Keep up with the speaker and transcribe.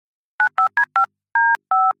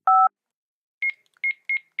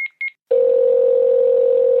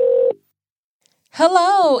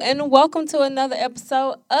Hello, and welcome to another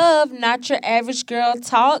episode of Not Your Average Girl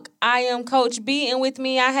Talk. I am Coach B, and with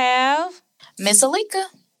me I have. Miss Alika.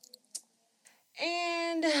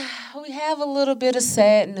 And we have a little bit of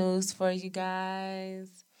sad news for you guys.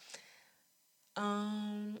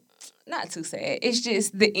 Um, Not too sad. It's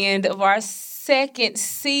just the end of our second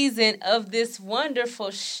season of this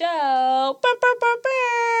wonderful show. Bah, bah, bah, bah.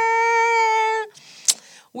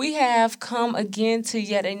 We have come again to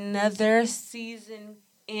yet another season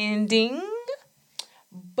ending.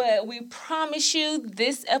 But we promise you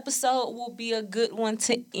this episode will be a good one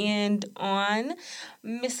to end on.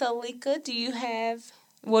 Miss Alika, do you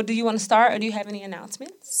want to start or do you have any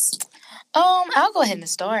announcements? I'll go ahead and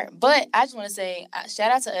start, but I just want to say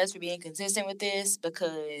shout out to us for being consistent with this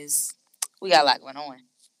because we got a lot going on.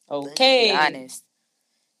 Okay. Let's be honest.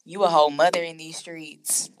 You a whole mother in these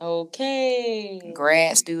streets. Okay.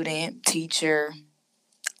 Grad student, teacher,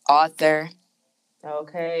 author.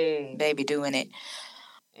 Okay. Baby doing it.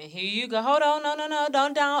 And here you go. Hold on. No.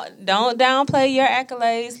 Don't downplay your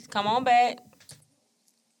accolades. Come on back.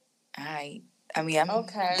 I'm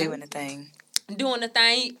doing the thing. Doing the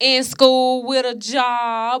thing in school with a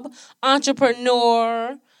job,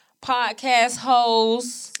 entrepreneur, podcast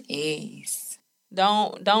host. Yes.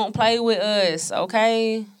 Don't play with us,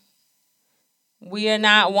 okay? We are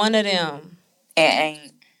not one of them.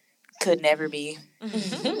 And could never be.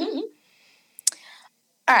 All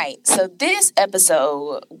right, so this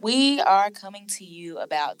episode, we are coming to you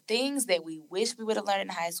about things that we wish we would have learned in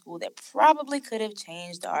high school that probably could have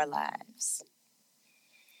changed our lives.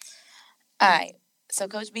 All right, so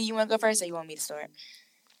Coach B, you want to go first or you want me to start?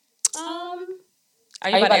 Are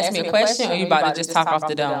you about to ask me a question or are you about to just talk off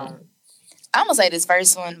the dome? I'm going to say this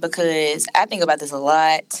first one because I think about this a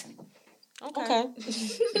lot. Okay.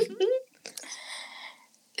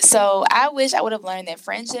 So I wish I would have learned that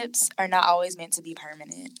friendships are not always meant to be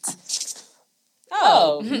permanent.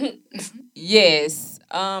 Oh. Yes.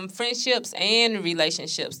 Friendships and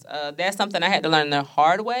relationships. That's something I had to learn the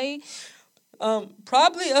hard way.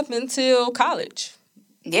 Probably up until college.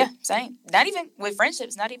 Yeah, same. Not even with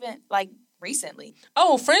friendships, not even like recently.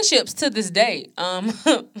 Oh, friendships to this day.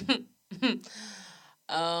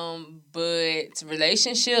 But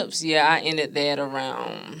relationships, yeah, I ended that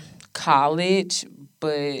around college.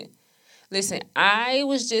 But listen, I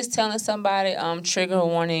was just telling somebody, trigger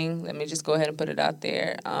warning. Let me just go ahead and put it out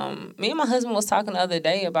there. Me and my husband was talking the other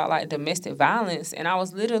day about like domestic violence, and I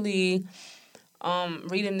was literally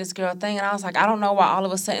reading this girl thing, and I was like, I don't know why all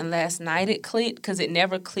of a sudden last night it clicked, because it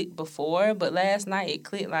never clicked before, but last night it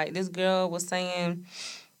clicked. Like this girl was saying,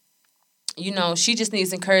 you know, she just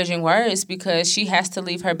needs encouraging words because she has to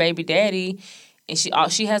leave her baby daddy. And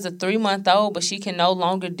she has a 3-month-old, but she can no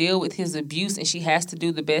longer deal with his abuse, and she has to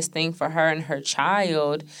do the best thing for her and her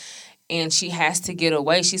child, and she has to get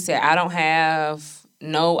away. She said, I don't have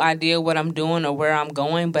no idea what I'm doing or where I'm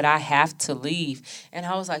going, but I have to leave. And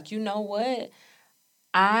I was like, you know what?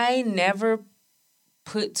 I never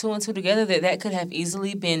put two and two together that could have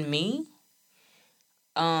easily been me.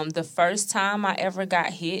 The first time I ever got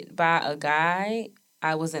hit by a guy,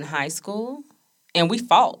 I was in high school, and we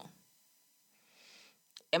fought.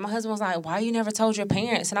 And my husband was like, why you never told your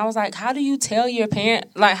parents? And I was like, how do you tell your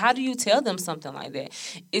parent? Like, how do you tell them something like that?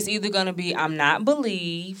 It's either going to be, I'm not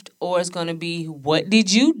believed, or it's going to be, what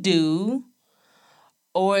did you do?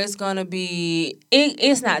 Or it's going to be,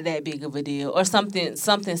 it's not that big of a deal, or something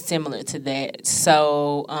similar to that.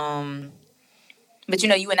 So, But,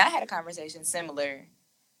 you and I had a conversation similar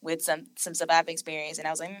with some stuff I've experienced, and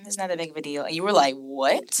I was like, it's not that big of a deal. And you were like,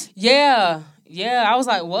 what? Yeah. I was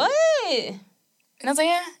like, what? And I was like,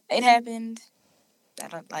 yeah, it happened. I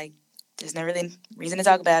don't there's no really reason to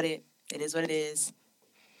talk about it. It is what it is.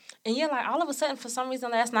 And yeah, like all of a sudden, for some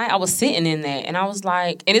reason last night, I was sitting in that. And I was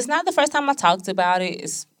like, and it's not the first time I talked about it.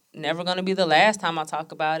 It's never going to be the last time I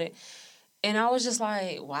talk about it. And I was just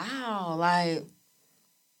like, wow, like,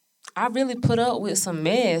 I really put up with some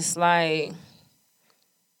mess. Like,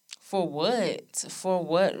 for what? For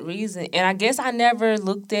what reason? And I guess I never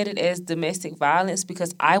looked at it as domestic violence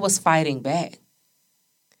because I was fighting back.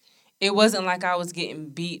 It wasn't like I was getting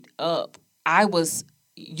beat up.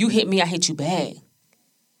 You hit me, I hit you back.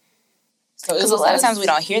 Because a lot of times we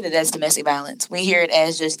don't hear that that's domestic violence. We hear it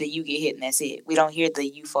as just that you get hit and that's it. We don't hear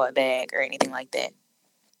that you fought back or anything like that.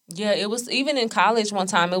 Yeah, it was even in college one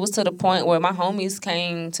time. It was to the point where my homies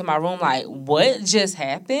came to my room like, what just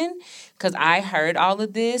happened? Because I heard all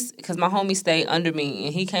of this because my homie stayed under me.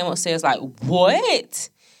 And he came upstairs like, what?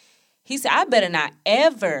 He said, I better not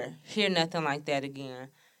ever hear nothing like that again.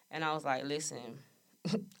 And I was like, listen,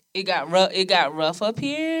 it got rough up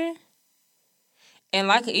here. And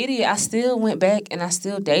like an idiot, I still went back and I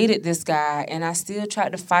still dated this guy. And I still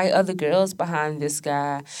tried to fight other girls behind this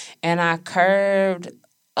guy. And I curved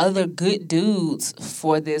other good dudes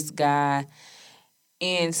for this guy.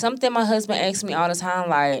 And something my husband asks me all the time,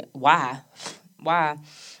 like, why? Why?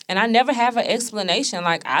 And I never have an explanation.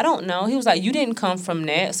 Like, I don't know. He was like, you didn't come from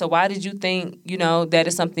that. So why did you think, that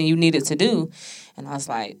is something you needed to do? And I was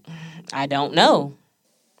like, I don't know.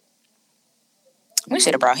 We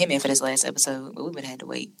should have brought him in for this last episode, but we would have had to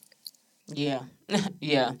wait. Yeah.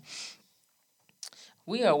 Yeah.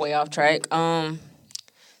 We are way off track.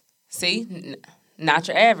 See, not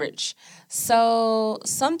your average. So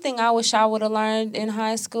something I wish I would have learned in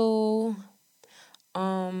high school.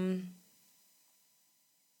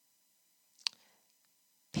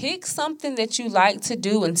 Pick something that you like to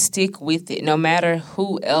do and stick with it, no matter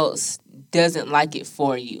who else doesn't like it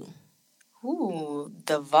for you. Ooh,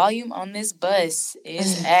 the volume on this bus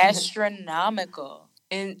is astronomical.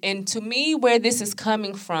 And to me, where this is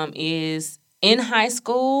coming from is in high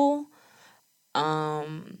school,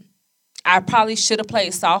 I probably should have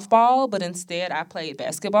played softball, but instead I played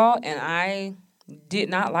basketball, and I did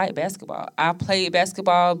not like basketball. I played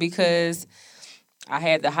basketball because I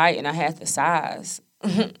had the height and I had the size.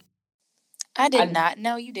 I did not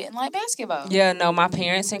know you didn't like basketball. Yeah, no, my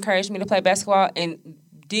parents encouraged me to play basketball, and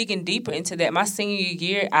digging deeper into that, my senior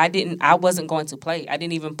year, I wasn't going to play. I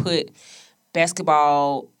didn't even put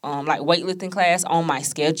basketball, like weightlifting class on my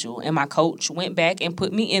schedule. And my coach went back and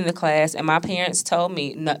put me in the class. And my parents told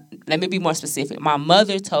me, no, let me be more specific. My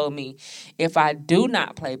mother told me if I do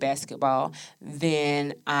not play basketball,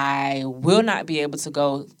 then I will not be able to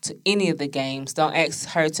go to any of the games. Don't ask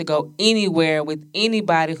her to go anywhere with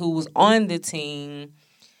anybody who was on the team,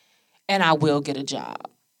 and I will get a job.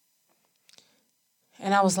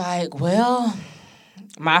 And I was like, well,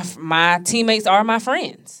 my teammates are my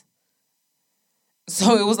friends.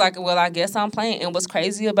 So it was like, well, I guess I'm playing. And what's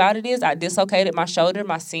crazy about it is I dislocated my shoulder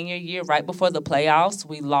my senior year right before the playoffs.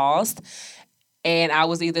 We lost. And I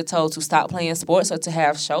was either told to stop playing sports or to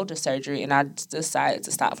have shoulder surgery. And I decided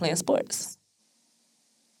to stop playing sports.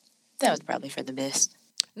 That was probably for the best.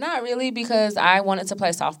 Not really, because I wanted to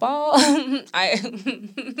play softball.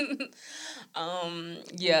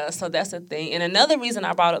 Yeah, so that's the thing. And another reason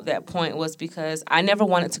I brought up that point was because I never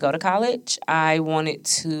wanted to go to college. I wanted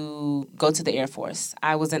to go to the Air Force.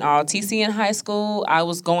 I was in ROTC in high school. I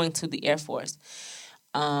was going to the Air Force.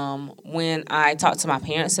 When I talked to my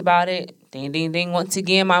parents about it, ding, ding, ding, once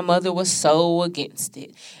again, my mother was so against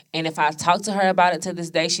it. And if I talk to her about it to this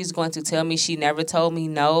day, she's going to tell me she never told me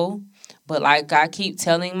no. But like I keep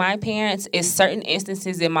telling my parents, it's certain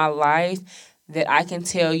instances in my life that I can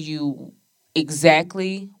tell you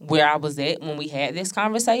exactly where I was at when we had this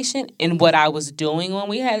conversation and what I was doing when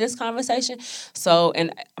we had this conversation. So,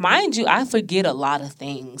 and mind you, I forget a lot of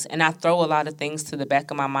things and I throw a lot of things to the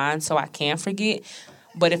back of my mind so I can forget.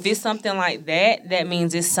 But if it's something like that, that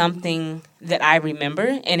means it's something that I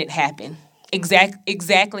remember and it happened.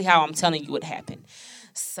 Exactly how I'm telling you it happened.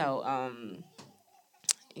 So,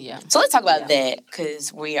 yeah. So let's talk about that,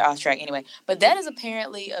 because we are off track anyway. But that is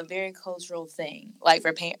apparently a very cultural thing, like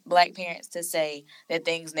for Black parents to say that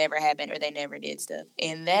things never happened or they never did stuff.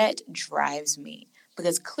 And that drives me,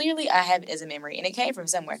 because clearly I have it as a memory and it came from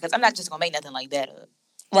somewhere, because I'm not just going to make nothing like that up.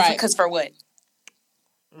 Right. Because for what?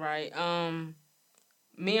 Right.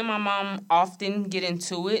 Me and my mom often get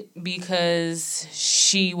into it because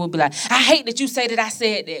she will be like, I hate that you say that I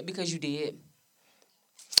said that, because you did.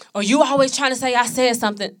 Or you always trying to say I said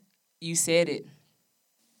something. You said it.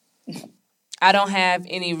 I don't have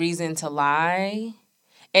any reason to lie.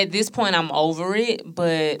 At this point, I'm over it,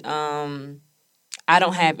 but I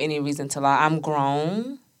don't have any reason to lie. I'm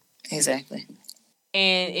grown. Exactly.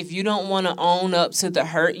 And if you don't want to own up to the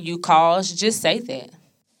hurt you caused, just say that.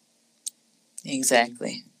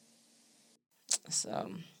 Exactly.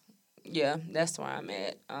 So, yeah, that's where I'm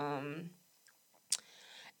at.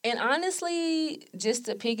 And honestly, just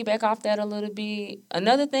to piggyback off that a little bit,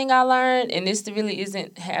 another thing I learned, and this really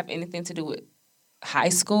isn't have anything to do with high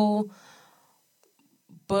school,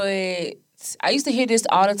 but I used to hear this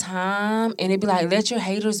all the time, and it'd be like, let your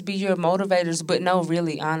haters be your motivators. But no,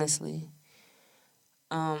 really, honestly.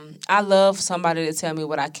 I love somebody to tell me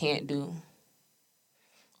what I can't do.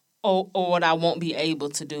 Or what I won't be able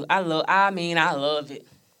to do. I love it.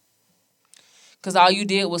 Because all you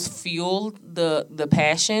did was fuel the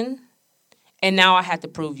passion, and now I have to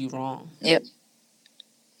prove you wrong. Yep.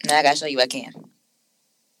 Now I got to show you I can.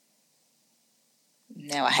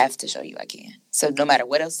 Now I have to show you I can. So no matter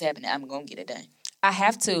what else is happening, I'm going to get it done. I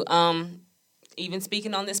have to. Even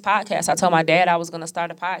speaking on this podcast, I told my dad I was going to start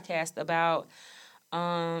a podcast about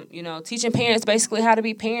Teaching parents basically how to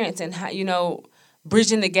be parents and how,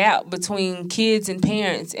 bridging the gap between kids and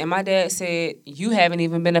parents. And my dad said, you haven't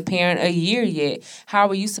even been a parent a year yet. How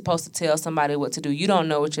are you supposed to tell somebody what to do? You don't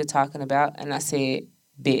know what you're talking about. And I said,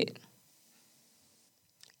 bet.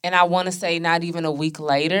 And I want to say not even a week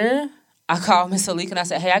later, I called Miss Alika and I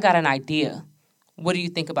said, hey, I got an idea. What do you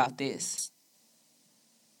think about this?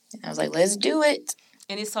 I was like, let's do it.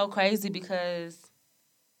 And it's so crazy because,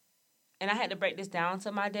 and I had to break this down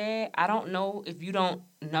to my dad. I don't know if you don't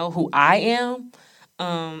know who I am.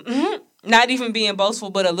 Not even being boastful,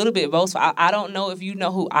 but a little bit boastful. I don't know if you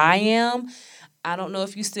know who I am. I don't know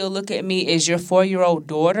if you still look at me as your 4-year-old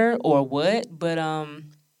daughter or what, but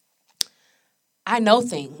I know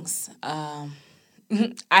things. I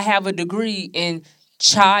have a degree in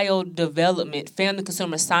child development, family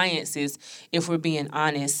consumer sciences, if we're being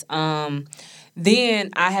honest.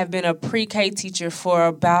 Then I have been a pre-K teacher for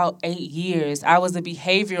about 8 years. I was a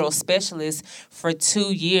behavioral specialist for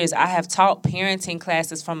 2 years. I have taught parenting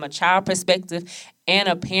classes from a child perspective and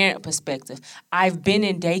a parent perspective. I've been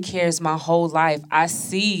in daycares my whole life. I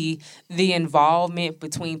see the involvement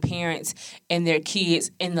between parents and their kids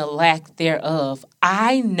and the lack thereof.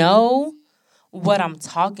 I know what I'm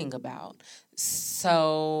talking about.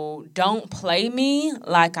 So don't play me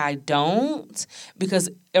like I don't, because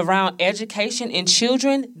around education and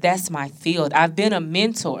children, that's my field. I've been a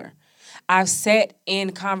mentor. I've sat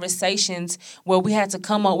in conversations where we had to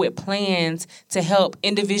come up with plans to help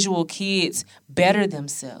individual kids better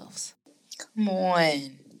themselves. Come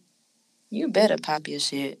on. You better pop your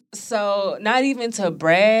shit. So not even to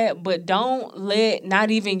brag, but don't let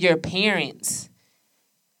not even your parents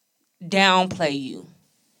downplay you.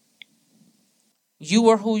 You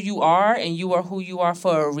are who you are, and you are who you are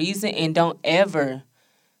for a reason, and don't ever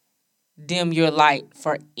dim your light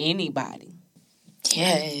for anybody.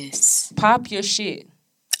 Yes. Pop your shit.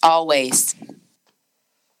 Always.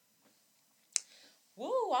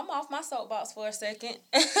 Woo, I'm off my soapbox for a second.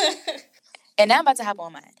 And now I'm about to hop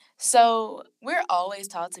on mine. So we're always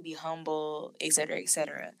taught to be humble, etc.,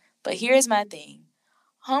 etc. But here's my thing.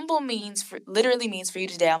 Humble literally means for you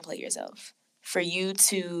to downplay yourself. For you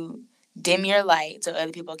to dim your light so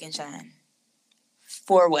other people can shine.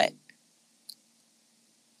 For what?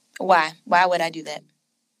 Why? Why would I do that?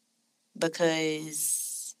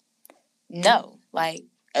 Because no, like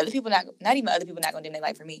other people not even other people not gonna dim their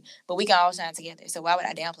light for me, but we can all shine together. So why would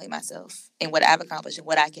I downplay myself and what I've accomplished and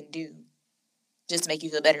what I can do just to make you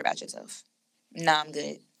feel better about yourself? Nah, I'm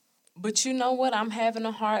good. But you know what I'm having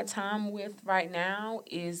a hard time with right now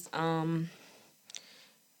is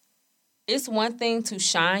it's one thing to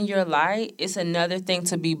shine your light. It's another thing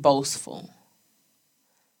to be boastful.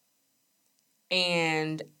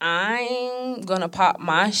 And I'm going to pop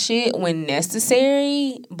my shit when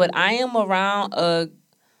necessary. But I am around a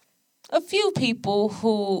few people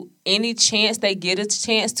who any chance they get a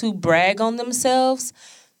chance to brag on themselves,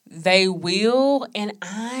 they will. And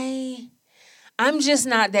I'm just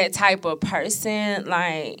not that type of person.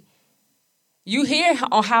 Like, you hear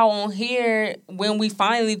how on here, when we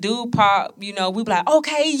finally do pop, we be like,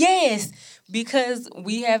 okay, yes, because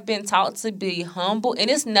we have been taught to be humble. And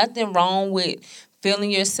it's nothing wrong with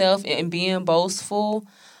feeling yourself and being boastful.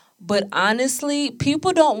 But honestly,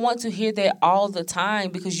 people don't want to hear that all the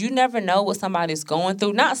time because you never know what somebody's going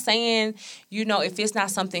through. Not saying, if it's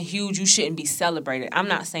not something huge, you shouldn't be celebrated. I'm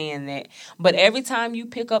not saying that. But every time you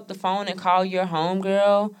pick up the phone and call your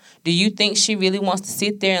homegirl, do you think she really wants to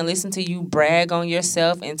sit there and listen to you brag on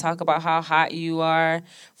yourself and talk about how hot you are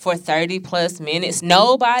for 30 plus minutes?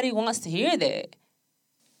 Nobody wants to hear that.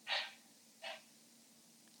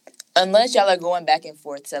 Unless y'all are going back and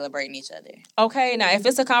forth celebrating each other. Okay, now if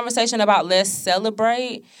it's a conversation about let's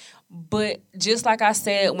celebrate, but just like I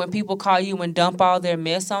said, when people call you and dump all their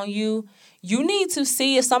mess on you, you need to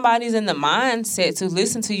see if somebody's in the mindset to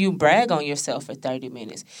listen to you brag on yourself for 30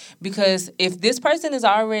 minutes. Because if this person is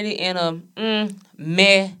already in a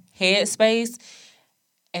meh headspace,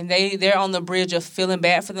 and they're on the bridge of feeling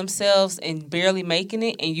bad for themselves and barely making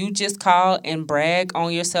it, and you just call and brag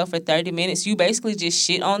on yourself for 30 minutes, you basically just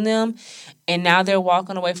shit on them, and now they're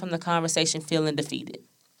walking away from the conversation feeling defeated.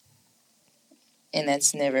 And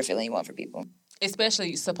that's never a feeling you want for people.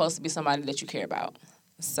 Especially supposed to be somebody that you care about.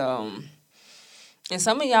 So, and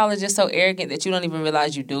some of y'all are just so arrogant that you don't even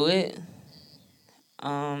realize you do it.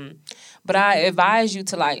 But I advise you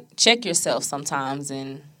to, check yourself sometimes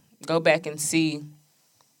and go back and see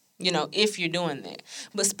if you're doing that.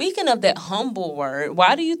 But speaking of that humble word,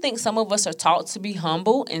 why do you think some of us are taught to be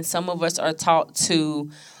humble and some of us are taught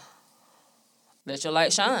to let your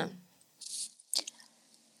light shine?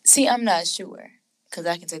 See, I'm not sure. because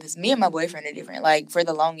I can say this, me and my boyfriend are different. Like, for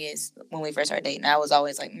the longest, when we first started dating, I was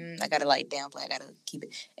always like, I gotta, like, downplay, I gotta keep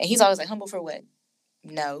it. And he's always like, humble for what?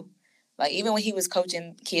 No. Like, even when he was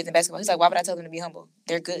coaching kids in basketball, he's like, why would I tell them to be humble?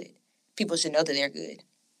 They're good. People should know that they're good.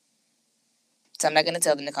 So I'm not gonna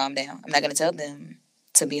tell them to calm down. I'm not gonna tell them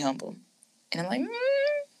to be humble. And I'm like,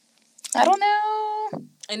 I don't know.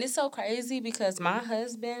 And it's so crazy because my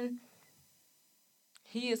husband,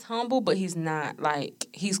 he is humble, but he's not. Like,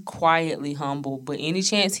 he's quietly humble. But any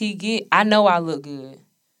chance he get, I know I look good.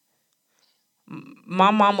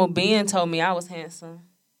 My mama Ben told me I was handsome.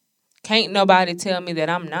 Can't nobody tell me that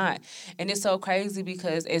I'm not. And it's so crazy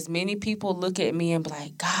because as many people look at me and be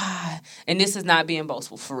like, God, and this is not being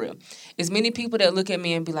boastful for real. As many people that look at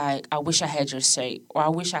me and be like, I wish I had your shape, or I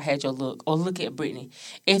wish I had your look, or look at Brittany.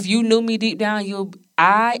 If you knew me deep down,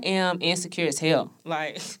 I am insecure as hell.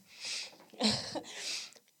 Like,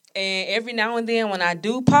 and every now and then when I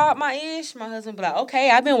do pop my ish, my husband be like, okay,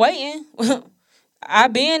 I've been waiting. I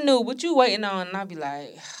been knew what you waiting on. And I be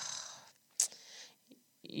like,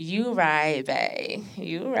 you right, babe.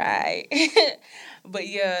 You right. But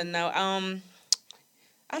yeah, no,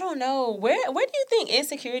 I don't know. Where do you think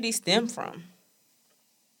insecurity stem from?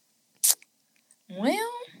 Well,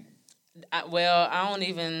 I don't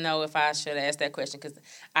even know if I should ask that question because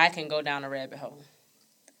I can go down a rabbit hole.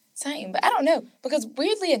 same, but I don't know. Because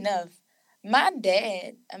weirdly enough, my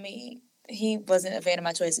dad, I mean, he wasn't a fan of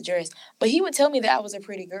my choice of dress, but he would tell me that I was a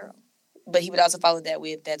pretty girl. But he would also follow that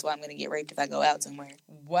with, that's why I'm going to get raped if I go out somewhere.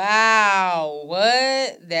 Wow.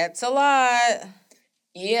 What? That's a lot.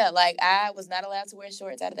 Yeah, like, I was not allowed to wear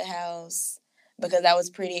shorts out of the house because I was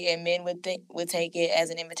pretty, and men would take it as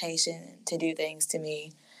an invitation to do things to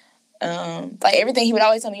me. Like, everything he would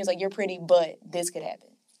always tell me, he was like, you're pretty, but this could happen.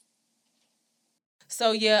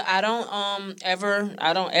 So yeah, I don't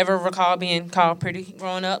ever recall being called pretty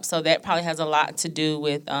growing up. So that probably has a lot to do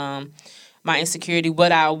with my insecurity.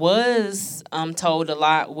 What I was told a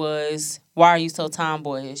lot was, why are you so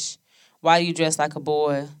tomboyish? Why do you dress like a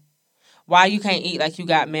boy? Why you can't eat like you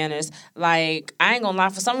got manners? Like, I ain't gonna lie,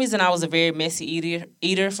 for some reason I was a very messy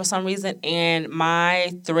eater for some reason, and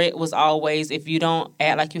my threat was always, if you don't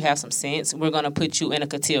act like you have some sense, we're gonna put you in a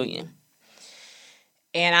cotillion.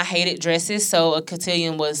 And I hated dresses, so a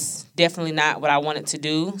cotillion was definitely not what I wanted to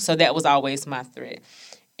do. So that was always my threat.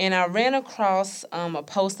 And I ran across a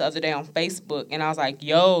post the other day on Facebook, and I was like,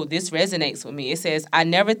 yo, this resonates with me. It says, I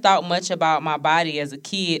never thought much about my body as a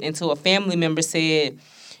kid until a family member said,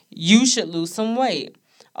 you should lose some weight.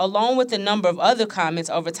 Along with a number of other comments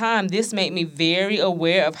over time, this made me very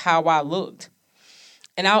aware of how I looked.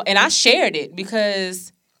 And I shared it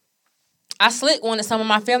because I slick wanted some of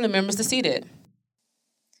my family members to see that.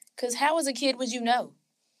 Because how as a kid would you know?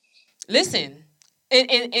 Listen,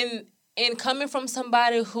 and coming from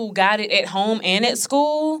somebody who got it at home and at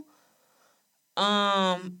school,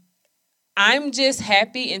 I'm just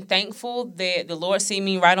happy and thankful that the Lord see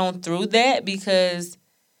me right on through that, because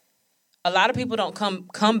a lot of people don't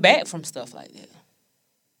come back from stuff like that.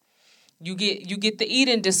 You get the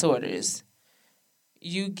eating disorders.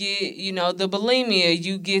 You get, the bulimia.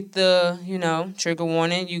 You get the, trigger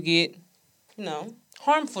warning. You get,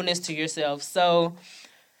 harmfulness to yourself. So,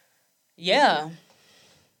 yeah.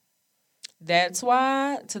 That's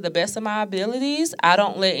why, to the best of my abilities, I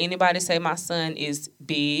don't let anybody say my son is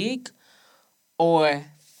big or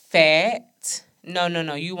fat. No.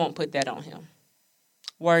 You won't put that on him.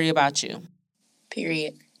 Worry about you.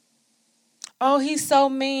 Period. Oh, he's so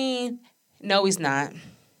mean. No, he's not.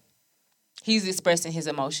 He's expressing his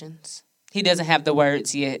emotions. He doesn't have the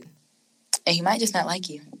words yet. And he might just not like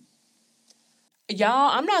you.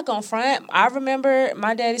 Y'all, I'm not going to front. I remember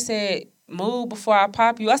my daddy said, move before I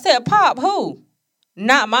pop you. I said, pop who?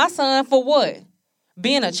 Not my son for what?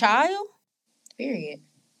 Being a child? Period.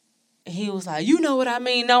 He was like, you know what I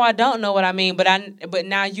mean? No, I don't know what I mean, but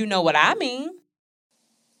now you know what I mean.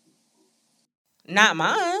 Not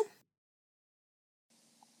mine.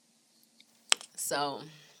 So,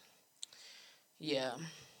 yeah.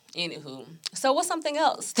 Anywho. So what's something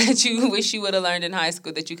else that you wish you would have learned in high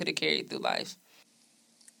school that you could have carried through life?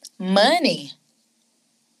 Money.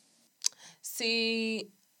 See,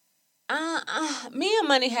 me and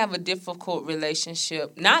money have a difficult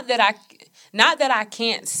relationship. Not that I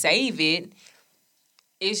can't save it.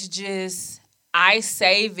 It's just I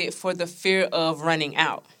save it for the fear of running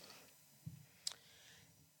out.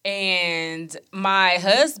 And my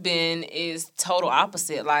husband is total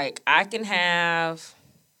opposite. Like, I can have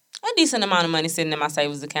a decent amount of money sitting in my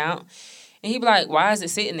savings account, and he'd be like, why is it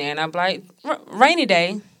sitting there? And I'd be like, rainy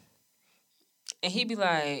day. And he'd be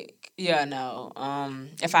like, yeah, no.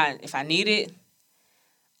 If I need it,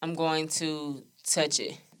 I'm going to touch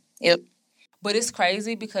it. Yep. But it's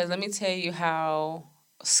crazy because let me tell you how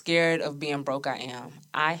scared of being broke I am.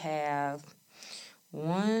 I have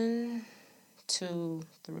 1, 2,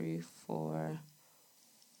 3, 4,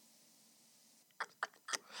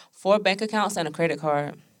 4 bank accounts and a credit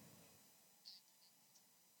card.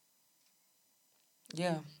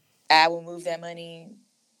 Yeah. I will move that money.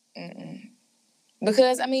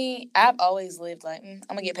 Because, I mean, I've always lived like, I'm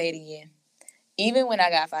going to get paid again. Even when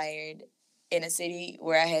I got fired in a city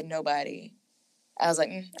where I had nobody, I was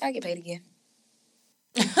like, I'll get paid again.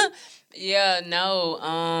 Yeah,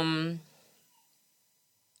 no.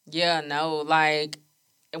 Yeah, no. Like,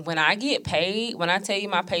 when I get paid, when I tell you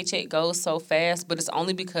my paycheck goes so fast, but it's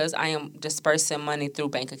only because I am dispersing money through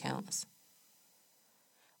bank accounts.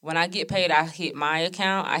 When I get paid, I hit my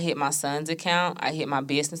account, I hit my son's account, I hit my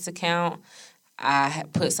business account. I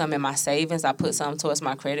put some in my savings. I put some towards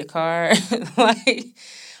my credit card. Like,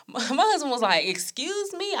 my husband was like,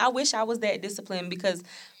 "Excuse me, I wish I was that disciplined because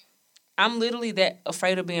I'm literally that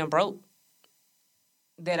afraid of being broke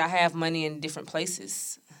that I have money in different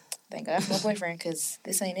places." Thank God for my boyfriend, because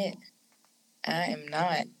this ain't it. I am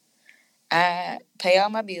not. I pay all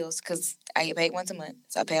my bills because I get paid once a month.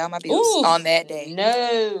 So I pay all my bills on that day.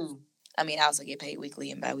 No. I mean, I also get paid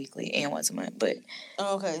weekly and bi-weekly and once a month. But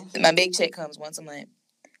Okay. my big check comes once a month.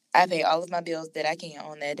 I pay all of my bills that I can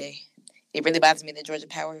on that day. It really bothers me that Georgia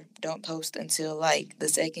Power don't post until like the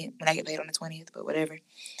 2nd when I get paid on the 20th, but whatever.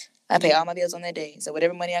 I pay all my bills on that day. So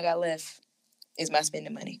whatever money I got left is my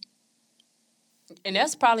spending money. And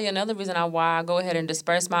that's probably another reason why I go ahead and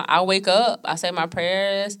disperse I wake up, I say my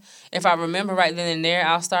prayers. If I remember right then and there,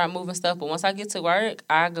 I'll start moving stuff. But once I get to work,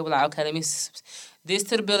 I go like, okay, let me, this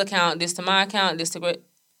to the bill account, this to my account, this to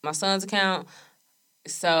my son's account.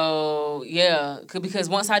 So, yeah, because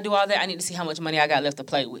once I do all that, I need to see how much money I got left to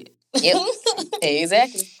play with. Yep,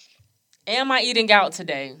 exactly. Am I eating out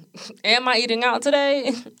today? Am I eating out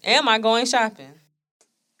today? Am I going shopping?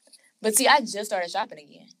 But see, I just started shopping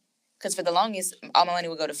again. Because for the longest, all my money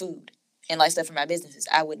would go to food and like stuff for my businesses.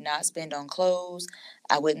 I would not spend on clothes.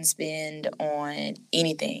 I wouldn't spend on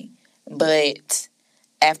anything. But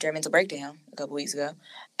after a mental breakdown a couple weeks ago,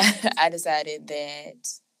 I decided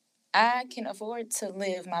that I can afford to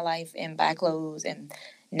live my life and buy clothes. And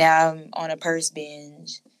now I'm on a purse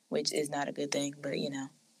binge, which is not a good thing, but you know.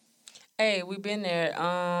 Hey, we've been there.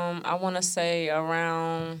 I want to say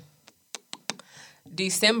around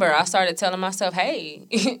December, I started telling myself,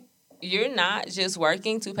 hey, you're not just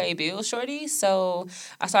working to pay bills, shorty. So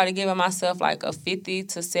I started giving myself like a $50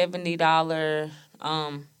 to $70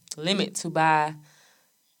 limit to buy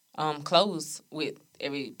clothes with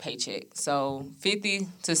every paycheck. So 50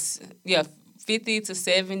 to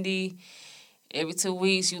 70 every 2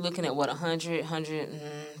 weeks. You're looking at what, 100,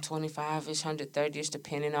 125-ish, 130-ish,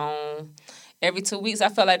 depending on. Every 2 weeks, I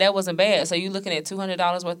felt like that wasn't bad. So you're looking at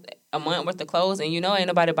 $200 worth a month worth of clothes, and you know ain't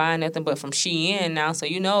nobody buying nothing but from Shein now. So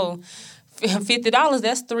you know, $50,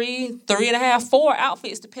 that's 3.5, 4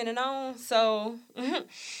 outfits depending on. So I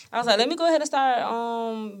was like, let me go ahead and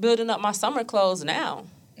start building up my summer clothes now.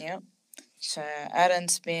 Yep. So I done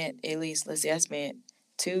spent at least, I spent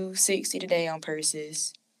 $260 today on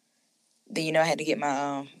purses. Then, you know, I had to get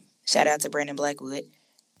my, shout out to Brandon Blackwood.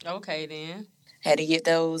 Okay, then. Had to get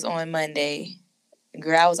those on Monday.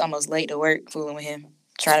 Girl, I was almost late to work fooling with him,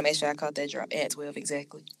 trying to make sure I caught that drop at 12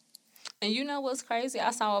 exactly. And you know what's crazy? I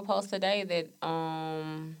saw a post today that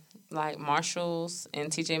like Marshalls and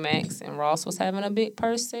TJ Maxx and Ross was having a big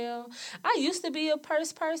purse sale. I used to be a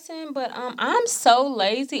purse person, but I'm so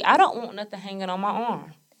lazy. I don't want nothing hanging on my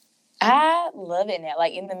arm. I love it now.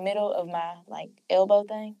 Like in the middle of my like elbow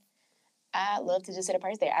thing, I love to just sit a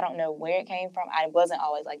purse there. I don't know where it came from. I wasn't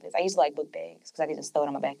always like this. I used to like book bags because I could just throw it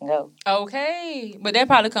on my back and go. Okay. But that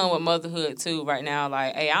probably come with motherhood, too, right now.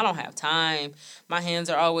 Like, hey, I don't have time. My hands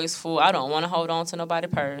are always full. I don't want to hold on to nobody's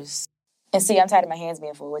purse. And see, I'm tired of my hands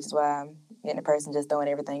being full, which is why I'm getting a purse and just throwing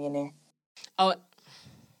everything in there. Oh,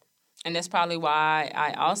 and that's probably why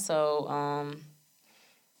I also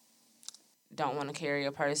don't want to carry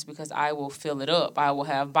a purse, because I will fill it up. I will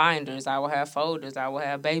have binders. I will have folders. I will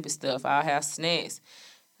have baby stuff. I'll have snacks.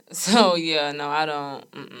 So, yeah, no, I don't.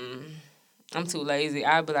 I'm too lazy.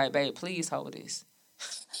 I'd be like, babe, please hold this.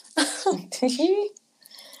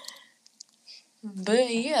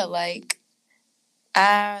 But, yeah, like,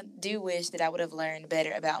 I do wish that I would have learned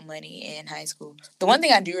better about money in high school. The one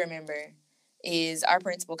thing I do remember is our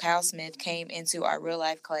principal, Kyle Smith, came into our real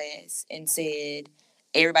life class and said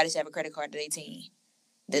everybody should have a credit card at 18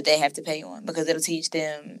 that they have to pay on, because it'll teach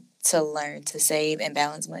them to learn to save and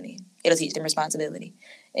balance money. It'll teach them responsibility.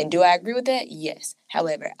 And do I agree with that? Yes.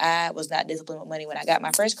 However, I was not disciplined with money when I got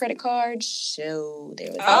my first credit card. So there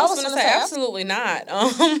was that. I was going to say, absolutely not.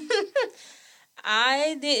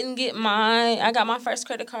 I didn't get I got my first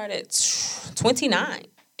credit card at 29.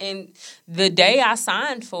 And the day I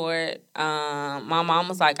signed for it, my mom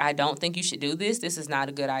was like, I don't think you should do this. This is not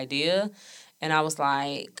a good idea. And I was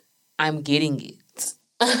like, I'm getting it.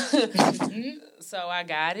 So I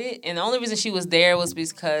got it. And the only reason she was there was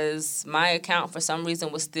because my account, for some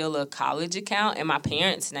reason, was still a college account. And my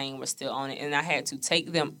parents' name was still on it. And I had to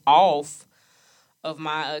take them off of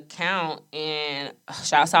my account. And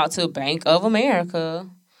shouts out to Bank of America.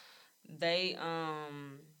 They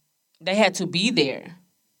had to be there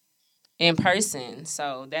in person,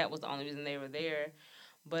 so that was the only reason they were there.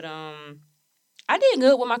 But I did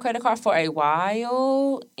good with my credit card for a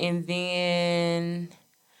while, and then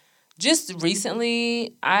just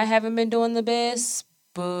recently I haven't been doing the best.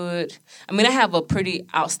 But I mean, I have a pretty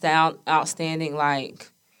outstanding,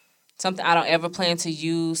 like, something I don't ever plan to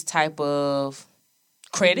use type of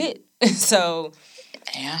credit. So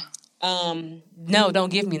yeah. No,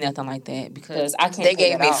 don't give me nothing like that because I can't. They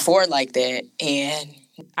gave me 4 like that, and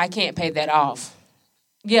I can't pay that off.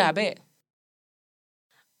 Yeah, I bet.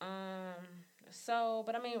 So,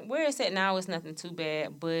 but I mean, where it's at now is nothing too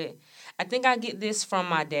bad. But I think I get this from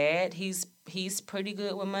my dad. He's pretty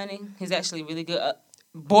good with money. He's actually really good.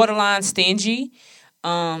 Borderline stingy.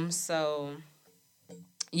 So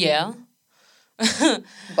yeah.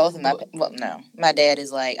 Both of my dad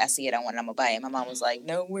is like, I see it, I want it, I'm gonna buy it. My mom was like,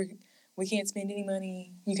 no, we can't spend any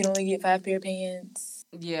money. You can only get 5 pair of pants.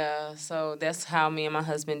 Yeah, so that's how me and my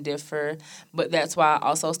husband differ. But that's why I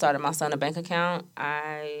also started my son a bank account.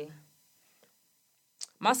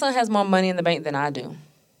 My son has more money in the bank than I do.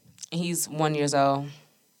 He's 1 year old.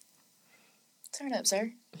 Turn up,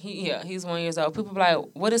 sir. He's 1 year old. People be like,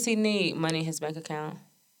 what does he need? Money in his bank account.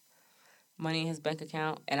 Money in his bank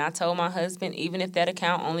account. And I told my husband, even if that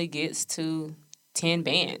account only gets to 10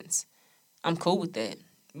 bands, I'm cool with that.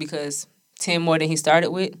 Because 10 more than he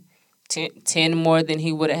started with, 10 more than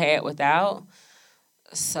he would have had without.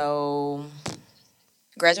 So.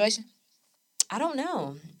 Graduation? I don't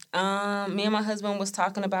know. Me and my husband was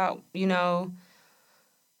talking about,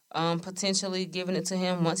 potentially giving it to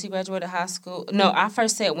him once he graduated high school. No, I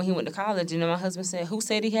first said when he went to college, my husband said, who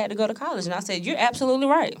said he had to go to college? And I said, you're absolutely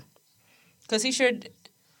right. Because he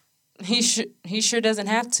sure doesn't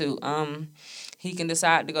have to. He can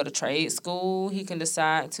decide to go to trade school. He can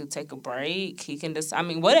decide to take a break. He can decide,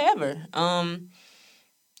 whatever. I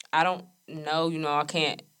don't know, I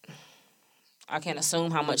can't assume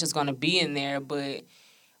how much is going to be in there, but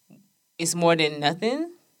it's more than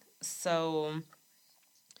nothing. So,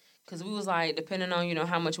 because we was like, depending on,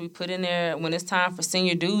 how much we put in there, when it's time for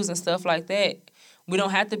senior dues and stuff like that, we don't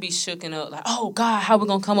have to be shooken up like, oh, God, how we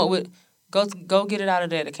going to come up with, go get it out of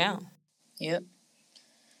that account. Yep.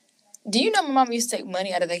 Do you know my mom used to take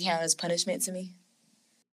money out of the account as punishment to me?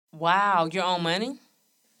 Wow, your own money?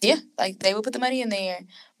 Yeah, like they would put the money in there,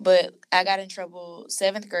 but I got in trouble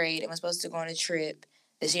 7th grade and was supposed to go on a trip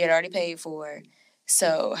that she had already paid for.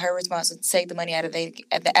 So her response was to take the money out of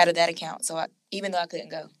that account. So even though I couldn't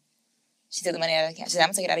go, she took the money out of the account. She said, I'm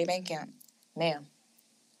going to take it out of your bank account. Ma'am,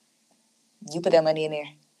 you put that money in there.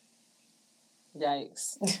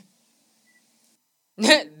 Yikes.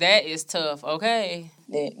 That is tough, okay?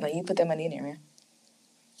 Yeah, like, you put that money in there, man.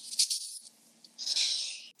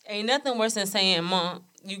 Ain't nothing worse than saying, Mom,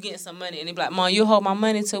 you getting some money, and they be like, Mom, you hold my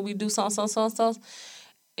money till we do something.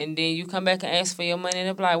 And then you come back and ask for your money, and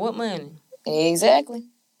they be like, what money? Exactly.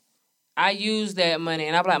 I use that money,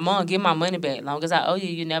 and I be like, Mom, give my money back. Long as I owe you,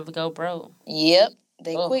 you never go broke. Yep.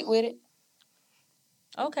 They quick with it.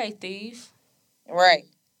 Okay, thief. Right.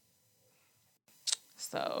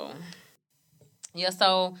 So, yeah,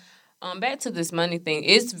 back to this money thing.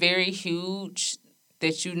 It's very huge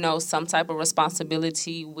that some type of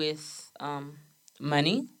responsibility with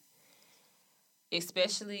money,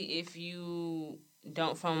 especially if you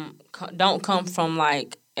don't come from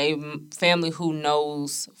like a family who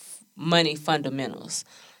knows money fundamentals.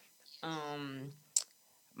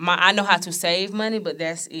 I know how to save money, but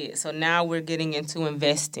that's it. So now we're getting into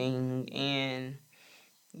investing and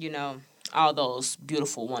all those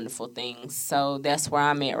beautiful, wonderful things. So that's where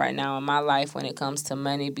I'm at right now in my life when it comes to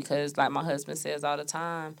money, because like my husband says all the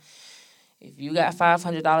time, if you got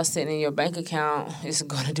 $500 sitting in your bank account, it's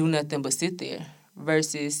going to do nothing but sit there.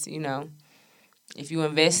 Versus, if you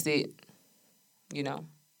invest it, it'll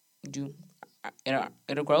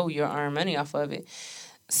grow. You'll earn money off of it.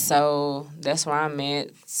 So that's where I'm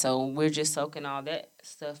at. So we're just soaking all that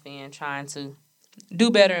stuff in, trying to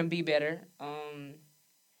do better and be better.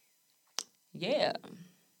 Yeah.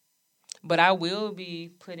 But I will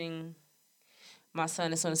be putting my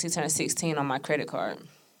son, as soon as he turns 16, on my credit card.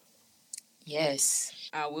 Yes.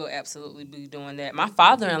 I will absolutely be doing that. My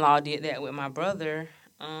father-in-law did that with my brother.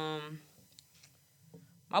 My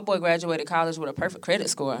boy graduated college with a perfect credit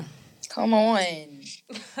score. Come on. I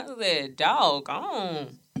said, dog,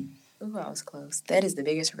 on. Ooh, I was close. That is the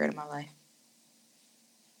biggest regret of my life.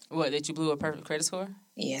 What, that you blew a perfect credit score?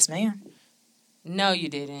 Yes, ma'am. No, you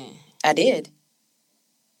didn't. I did.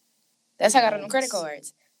 That's how I got on them credit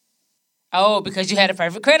cards. Oh, because you had a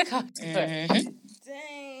perfect credit card. Mm-hmm.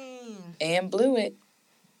 Dang. And blew it.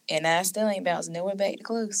 And I still ain't bouncing nowhere back to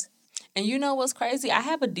close. And you know what's crazy? I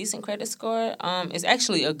have a decent credit score. It's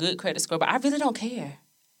actually a good credit score, but I really don't care.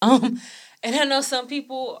 And I know some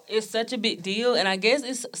people, it's such a big deal, and I guess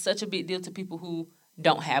it's such a big deal to people who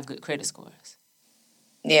don't have good credit scores.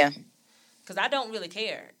 Yeah. Because I don't really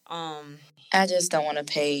care. I just don't want to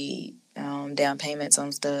pay down payments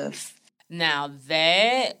on stuff. Now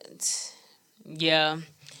that, yeah.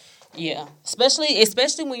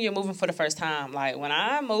 Especially when you're moving for the first time. Like, when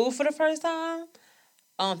I moved for the first time,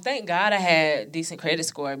 thank God I had decent credit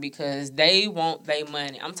score because they want their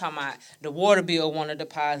money. I'm talking about the water bill want a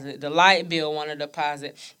deposit, the light bill want a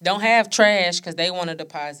deposit. Don't have trash because they want a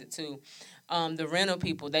deposit too. The rental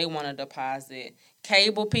people, they want a deposit.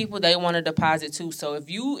 Cable people, they want a deposit too. So if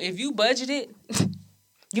you budget it,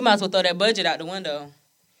 you might as well throw that budget out the window.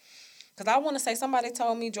 Because I want to say somebody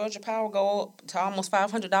told me Georgia Power go up to almost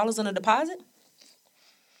 $500 in a deposit.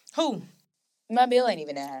 Who? My bill ain't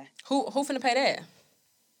even that high. Who finna pay that?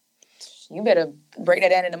 You better break that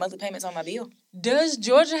down into monthly payments on my bill. Does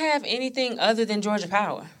Georgia have anything other than Georgia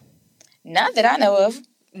Power? Not that I know of.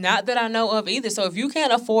 Not that I know of either. So if you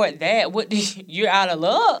can't afford that, you're out of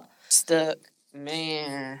luck. Stuck.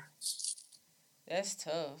 Man, that's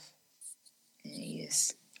tough.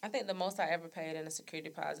 Yes. I think the most I ever paid in a security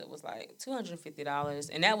deposit was like $250,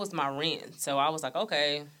 and that was my rent. So I was like,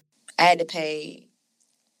 okay. I had to pay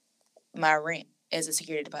my rent as a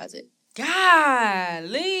security deposit.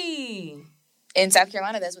 Golly. In South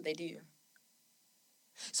Carolina, that's what they do.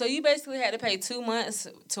 So you basically had to pay 2 months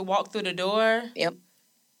to walk through the door? Yep.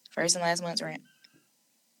 First and last month's rent.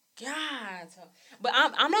 God. But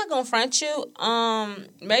I'm not going to front you.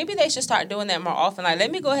 Maybe they should start doing that more often. Like,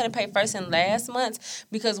 let me go ahead and pay first and last months.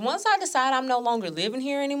 Because once I decide I'm no longer living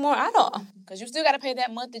here anymore, I don't. Because you still got to pay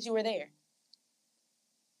that month that you were there.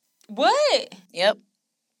 What? Yep.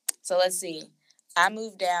 So let's see. I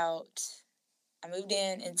moved in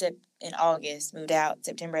August, moved out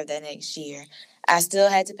September of that next year. I still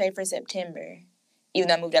had to pay for September, even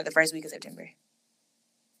though I moved out the first week of September.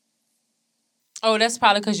 Oh, that's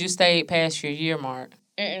probably because you stayed past your year mark.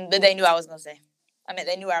 But they knew I was going to stay. I mean,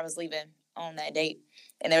 they knew I was leaving on that date,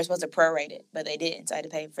 and they were supposed to prorate it, but they didn't, so I had to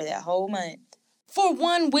pay for that whole month. For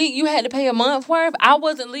 1 week, you had to pay a month worth? I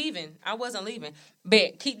wasn't leaving.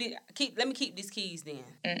 Bet, let me keep these keys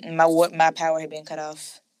then. My power had been cut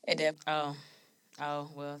off at that. Oh,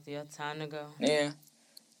 well, yeah, time to go. Yeah.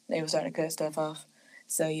 They were starting to cut stuff off.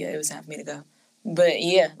 So, yeah, it was time for me to go. But,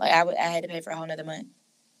 yeah, like I had to pay for a whole nother month.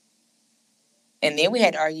 And then we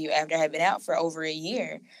had to argue after I had been out for over a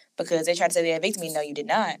year because they tried to say they evicted me. No, you did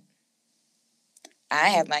not. I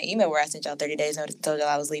have my email where I sent y'all 30 days notice and told y'all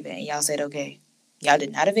I was leaving, and y'all said, okay. Y'all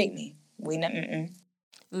did not evict me.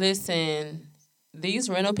 Listen,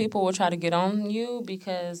 these rental people will try to get on you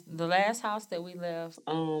because the last house that we left,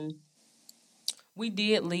 we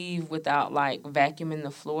did leave without, like, vacuuming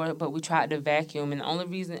the floor, but we tried to vacuum. And the only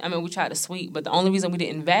reason, we tried to sweep, but the only reason we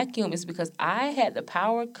didn't vacuum is because I had the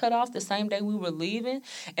power cut off the same day we were leaving,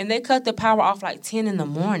 and they cut the power off like 10 in the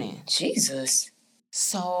morning. Jesus.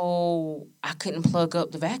 So I couldn't plug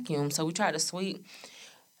up the vacuum, so we tried to sweep.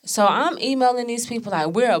 So I'm emailing these people like,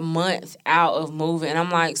 we're a month out of moving. And I'm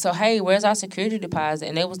like, so, hey, where's our security deposit?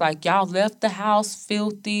 And they was like, y'all left the house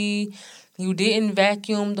filthy. You didn't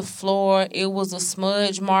vacuum the floor. It was a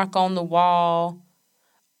smudge mark on the wall.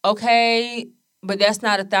 Okay, but that's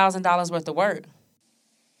not $1,000 worth of work.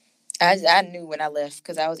 I knew when I left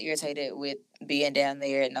because I was irritated with being down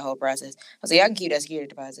there and the whole process. I was like, y'all can keep that security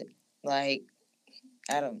deposit. Like,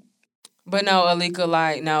 I don't. But no, Alika,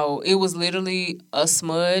 like, no, it was literally a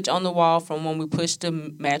smudge on the wall from when we pushed the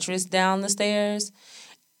mattress down the stairs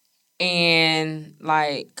and,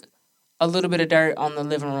 like, a little bit of dirt on the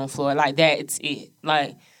living room floor. Like, that's it.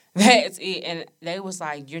 Like, that's it. And they was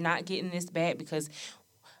like, you're not getting this back because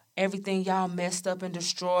everything y'all messed up and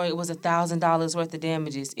destroyed was $1,000 worth of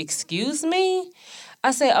damages. Excuse me?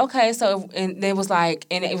 I said, okay, so, and they was like,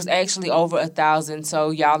 and it was actually over 1,000, so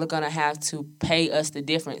y'all are going to have to pay us the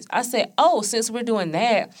difference. I said, oh, since we're doing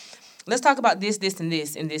that, let's talk about this, this, and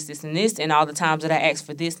this, and this, this, and this, and all the times that I asked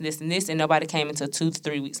for this, and this, and this, and nobody came until 2 to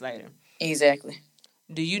 3 weeks later. Exactly.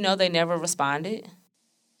 Do you know they never responded?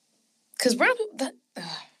 Because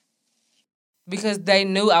because they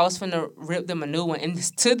knew I was finna rip them a new one. And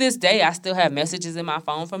to this day, I still have messages in my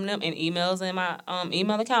phone from them and emails in my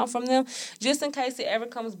email account from them, just in case it ever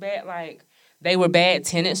comes back like they were bad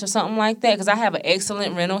tenants or something like that, because I have an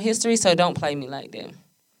excellent rental history, so don't play me like that.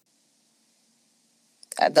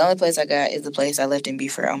 The only place I got is the place I left in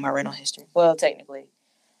Beaufort on my rental history. Well, technically,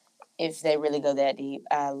 if they really go that deep,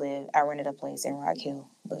 I rented a place in Rock Hill,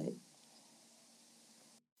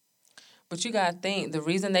 But you gotta think, the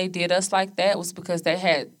reason they did us like that was because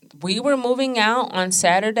we were moving out on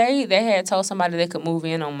Saturday. They had told somebody they could move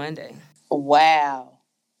in on Monday. Wow.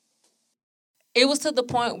 It was to the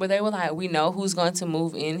point where they were like, we know who's going to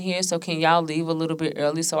move in here, so can y'all leave a little bit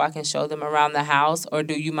early so I can show them around the house? Or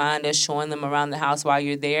do you mind us showing them around the house while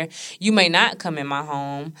you're there? You may not come in my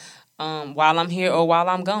home while I'm here or while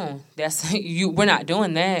I'm gone. We're not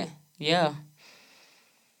doing that. Yeah.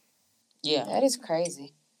 Yeah. That is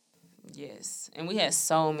crazy. Yes. And we had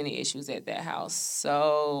so many issues at that house.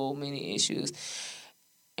 So many issues.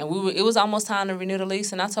 And it was almost time to renew the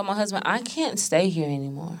lease, and I told my husband, I can't stay here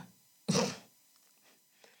anymore.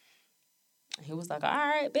 He was like, all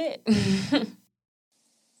right, bet.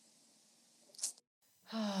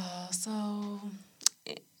 So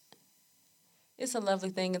it's a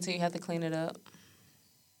lovely thing until you have to clean it up.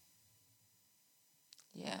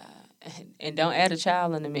 Yeah. And don't add a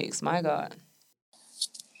child in the mix. My God.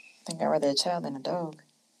 I think I'd rather a child than a dog.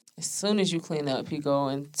 As soon as you clean up, you go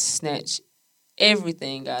and snatch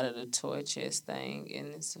everything out of the toy chest thing,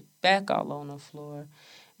 and it's back all on the floor.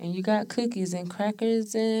 And you got cookies and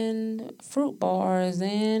crackers and fruit bars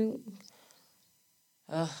and,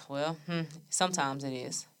 sometimes it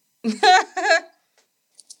is.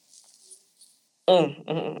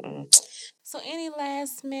 So any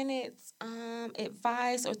last minute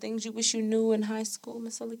advice or things you wish you knew in high school,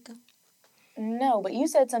 Miss Alika? No, but you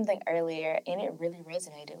said something earlier, and it really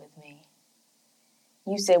resonated with me.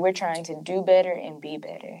 You said we're trying to do better and be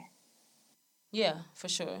better. Yeah, for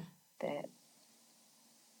sure. That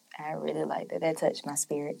I really like that. That touched my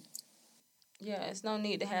spirit. Yeah, it's no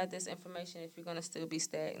need to have this information if you're going to still be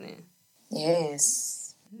stagnant.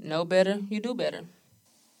 Yes. Know better, you do better.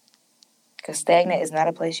 Because stagnant is not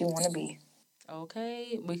a place you want to be.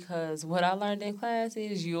 Okay, because what I learned in class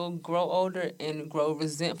is you'll grow older and grow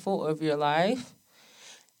resentful of your life.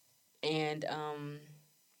 And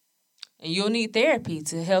you'll need therapy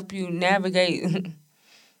to help you navigate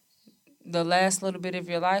the last little bit of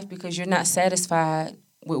your life because you're not satisfied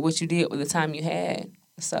with what you did with the time you had.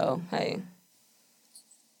 So, hey.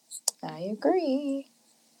 I agree.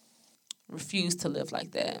 Refuse to live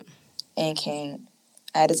like that. And can't.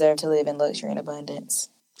 I deserve to live in luxury and abundance.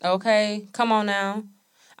 Okay, come on now.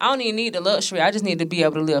 I don't even need the luxury. I just need to be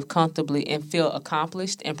able to live comfortably and feel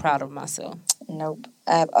accomplished and proud of myself. Nope.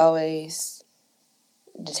 I've always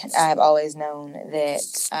known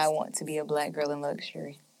that I want to be a black girl in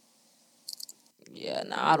luxury. Yeah,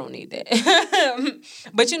 no, I don't need that.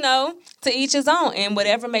 But, to each his own. And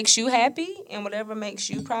whatever makes you happy and whatever makes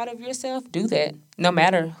you proud of yourself, do that. No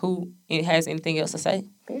matter who has anything else to say.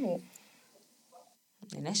 Period.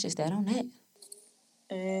 And that's just that on that.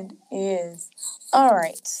 It is. All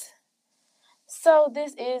right. So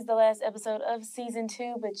this is the last episode of season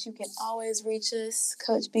 2, but you can always reach us,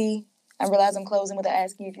 Coach B. I realize I'm closing without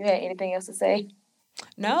asking you if you had anything else to say.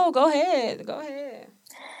 No, go ahead. Go ahead.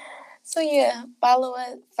 So yeah, follow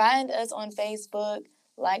us, find us on Facebook,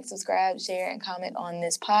 like, subscribe, share, and comment on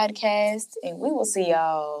this podcast, and we will see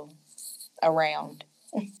y'all around.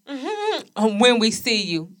 When we see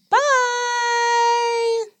you. Bye.